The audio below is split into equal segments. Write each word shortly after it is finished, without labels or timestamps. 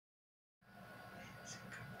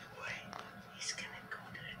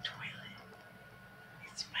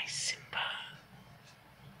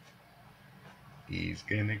He's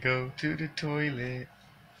gonna go to the toilet.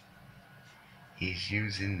 He's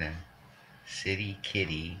using the city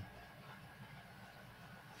kitty.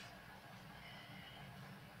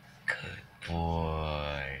 Good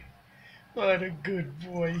boy. What a good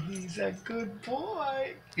boy. He's a good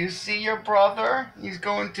boy. You see your brother? He's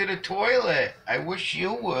going to the toilet. I wish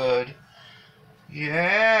you would.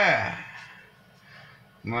 Yeah.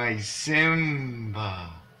 My Simba.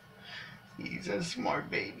 He's a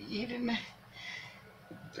smart baby. He didn't.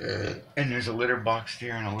 And there's a litter box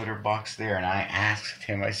there and a litter box there. And I asked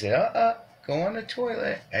him, I said, go on the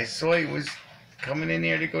toilet. I saw he was coming in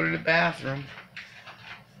there to go to the bathroom.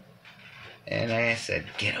 And I said,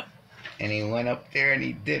 get up. And he went up there and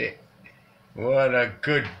he did it. What a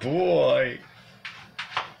good boy.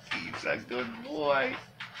 He's a good boy.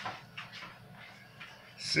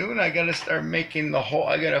 Soon I gotta start making the hole.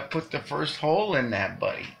 I gotta put the first hole in that,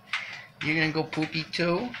 buddy. You gonna go poopy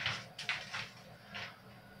too?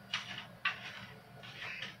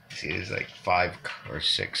 See, there's like 5 or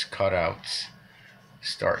 6 cutouts,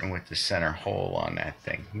 starting with the center hole on that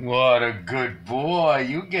thing. What a good boy.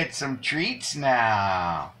 You get some treats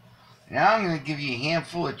now. Now I'm going to give you a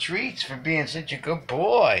handful of treats for being such a good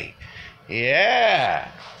boy.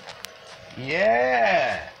 Yeah.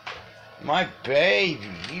 Yeah. My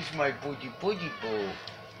baby. He's my booty boo.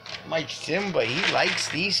 My Simba, he likes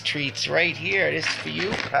these treats right here. This is for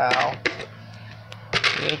you, pal.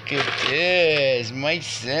 Look at this, my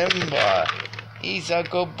Simba. He's a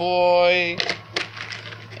good boy.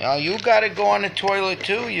 Now you gotta go on the toilet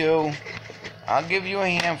too, you. I'll give you a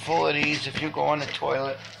handful of these if you go on the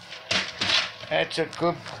toilet. That's a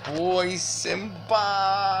good boy,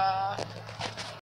 Simba.